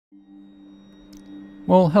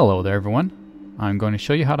Well, hello there everyone. I'm going to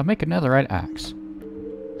show you how to make a netherite axe.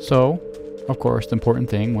 So, of course, the important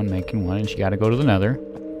thing when making one is you gotta go to the nether.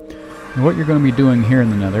 And what you're going to be doing here in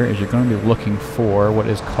the nether is you're going to be looking for what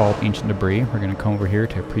is called ancient debris. We're going to come over here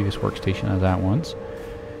to a previous workstation as that once.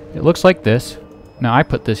 It looks like this. Now I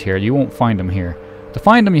put this here, you won't find them here. To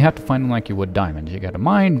find them you have to find them like you would diamonds. You gotta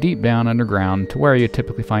mine deep down underground to where you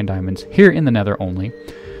typically find diamonds, here in the nether only.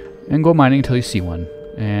 And go mining until you see one.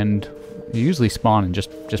 And you usually spawn in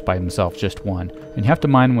just by themselves, just one. And you have to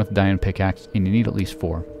mine them with a diamond pickaxe, and you need at least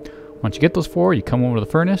 4. Once you get those 4, you come over to the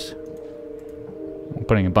furnace. I'm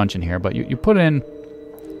putting a bunch in here, but you put in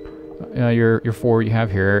your 4 you have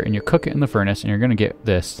here, and you cook it in the furnace, and you're going to get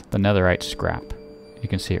this, the netherite scrap. You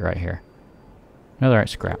can see it right here. Netherite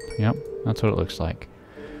scrap, yep, that's what it looks like.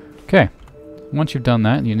 Okay, once you've done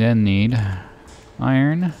that, you then need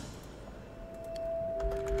iron,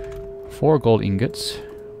 4 gold ingots,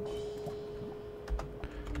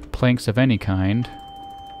 planks of any kind,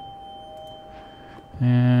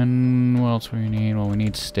 and what else do we need? Well, we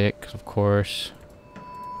need sticks, of course,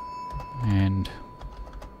 and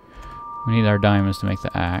we need our diamonds to make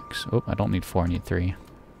the axe. Oh, I don't need 4, I need 3.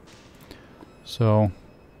 So,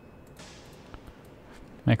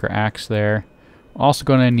 make our axe there. Also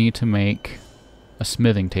going to need to make a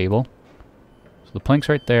smithing table. So the plank's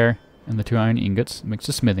right there, and the 2 iron ingots makes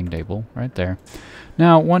a smithing table right there.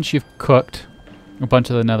 Now, once you've cooked a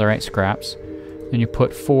bunch of the netherite scraps, then you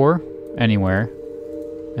put 4 anywhere,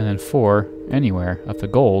 and then 4 anywhere of the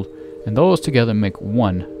gold, and those together make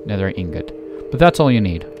 1 netherite ingot. But that's all you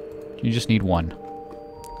need. You just need 1.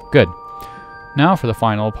 Good. Now for the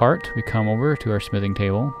final part, we come over to our smithing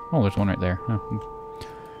table. Oh, there's one right there. Oh.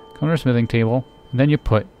 Come to our smithing table, and then you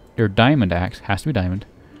put your diamond axe, has to be diamond,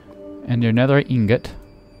 and your netherite ingot,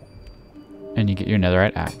 and you get your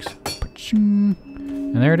netherite axe.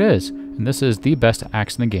 And there it is. And this is the best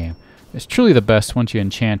axe in the game. It's truly the best once you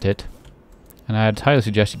enchant it, and I'd highly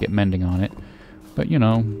suggest you get mending on it. But you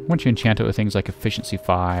know, once you enchant it with things like efficiency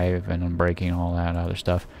 5 and unbreaking and all that other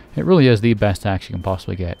stuff, it really is the best axe you can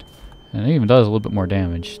possibly get. And it even does a little bit more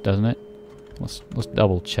damage, doesn't it? Let's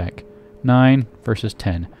double check. 9 versus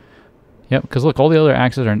 10. Yep, because look, all the other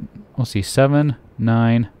axes are, we'll see, 7,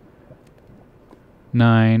 9,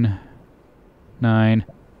 9, 9,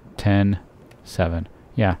 10, 7.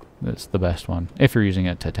 Yeah, that's the best one, if you're using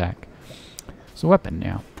it to attack. It's a weapon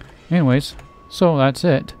now. Anyways, so that's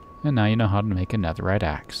it. And now you know how to make a netherite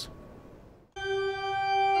axe.